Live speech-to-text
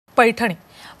पैठणी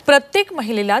प्रत्येक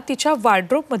महिलेला तिच्या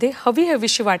वार्डरोबमध्ये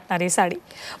हवीहवीशी वाटणारी साडी,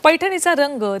 पैठणीचा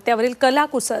रंग, त्यावरील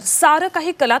कलाकुसर, सारं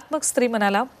काही कलात्मक स्त्री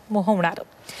मनाला मोहवणारं.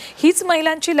 हीच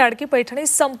महिलांची लाडकी पैठणी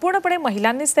संपूर्णपणे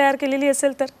महिलांनीच तयार केलेली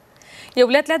असेल तर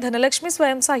येवल्यातल्या धनलक्ष्मी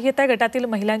स्वयंसहाय्यता गटातील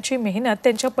महिलांची मेहनत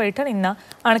त्यांच्या पैठणींना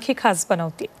आणखी खास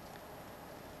बनवते.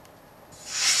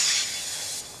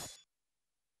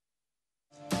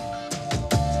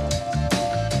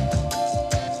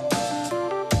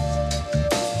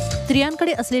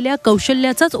 स्त्रियांकडे असलेल्या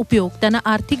कौशल्याचाच उपयोग त्यांना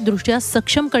आर्थिकदृष्ट्या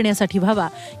सक्षम करण्यासाठी व्हावा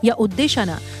या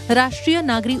उद्देशाने राष्ट्रीय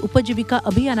नागरी उपजीविका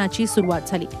अभियानाची सुरुवात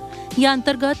झाली. या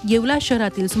अंतर्गत येवला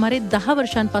शहरातील सुमारे 10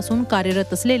 वर्षांपासून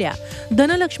कार्यरत असलेल्या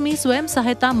धनलक्ष्मी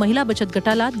स्वयंसहायता महिला बचत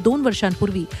गटाला 2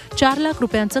 वर्षांपूर्वी 4 लाख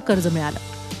रुपयांचं कर्ज मिळालं.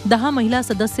 10 महिला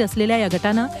सदस्य असलेल्या या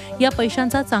गटानं या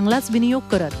पैशांचा चांगलाच विनियोग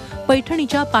करत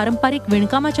पैठणीच्या पारंपरिक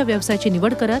विणकामाच्या व्यवसायाची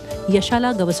निवड करत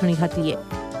यशाला गवसणी घातलीय.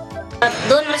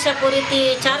 2 वर्षापूर्वी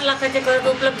ती 4 लाखाचे कर्ज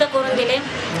उपलब्ध करून दिले.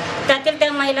 त्यातील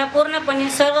त्या महिला पूर्णपणे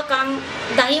सर्व काम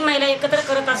 10 महिला एकत्र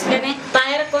करत असल्याने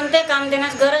बाहेर कोणते काम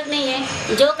देण्यास गरज नाही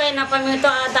आहे. जो काही नफा मिळतो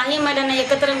 10 महिलांना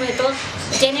एकत्र मिळतो,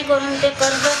 जेणेकरून ते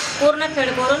कर्ज पूर्ण फेड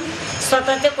करून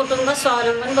स्वतःचे कुटुंब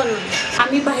स्वावलंबन बनवतो.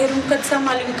 आम्ही बाहेरून कच्चा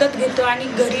माल विकत घेतो आणि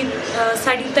घरी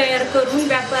साडी तयार करून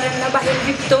व्यापाऱ्यांना बाहेर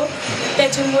विकतो.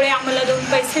 त्याच्यामुळे आम्हाला 2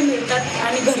 पैसे मिळतात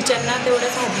आणि घरच्यांना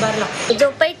तेवढाच हातभार लागतो. जो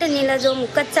पैठणीला जो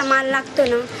कच्चा माल लागतो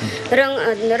ना,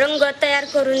 रंग तयार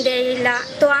करून द्यायला,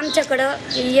 तो आमच्याकडं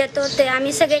येतो. ते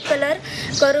आम्ही सगळे कलर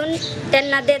करून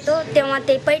त्यांना देतो, तेव्हा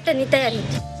ते पैठणी तयार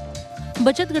होते.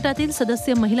 बचत गटातील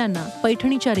सदस्य महिलांना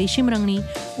पैठणीच्या रेशीम रंगणी,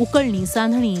 उकळणी,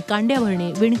 सांधणी, कांड्या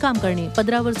भरणे, विणकाम करणे,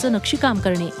 पदरावरचं नक्षीकाम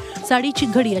करणे, साडीची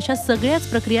घडी अशा सगळ्याच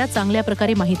प्रक्रिया चांगल्या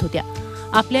प्रकारे माहीत होत्या.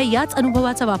 आपल्या याच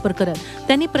अनुभवाचा वापर करत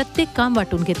त्यांनी प्रत्येक काम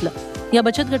वाटून घेतलं. या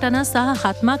बचत गटानं 6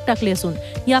 हातमाग टाकले असून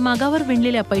या मागावर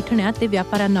विणलेल्या पैठण्या ते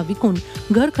व्यापाऱ्यांना विकून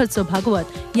घर खर्च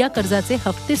भागवत या कर्जाचे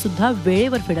हप्ते सुद्धा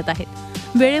वेळेवर फेडत आहेत.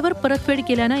 वेळेवर परतफेड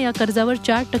केल्यानं या कर्जावर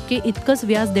 4% इतकंच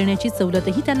व्याज देण्याची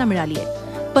सवलतही त्यांना मिळाली आहे.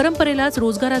 परंपरेलाच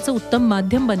रोजगाराचं उत्तम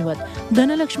माध्यम बनवत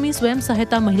धनलक्ष्मी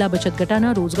स्वयंसहायता महिला बचत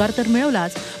गटानं रोजगार तर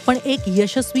मिळवलाच, पण एक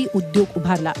यशस्वी उद्योग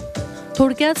उभारला.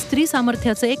 थोडक्यात स्त्री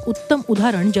सामर्थ्याचं एक उत्तम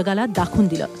उदाहरण जगाला दाखवून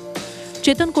दिलं.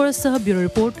 Chetan कोळससह bureau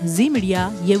report, Zee media,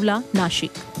 Yeola,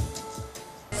 Nashik.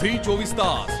 Zee 24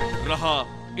 तास रहा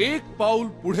एक पाऊल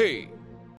पुढे.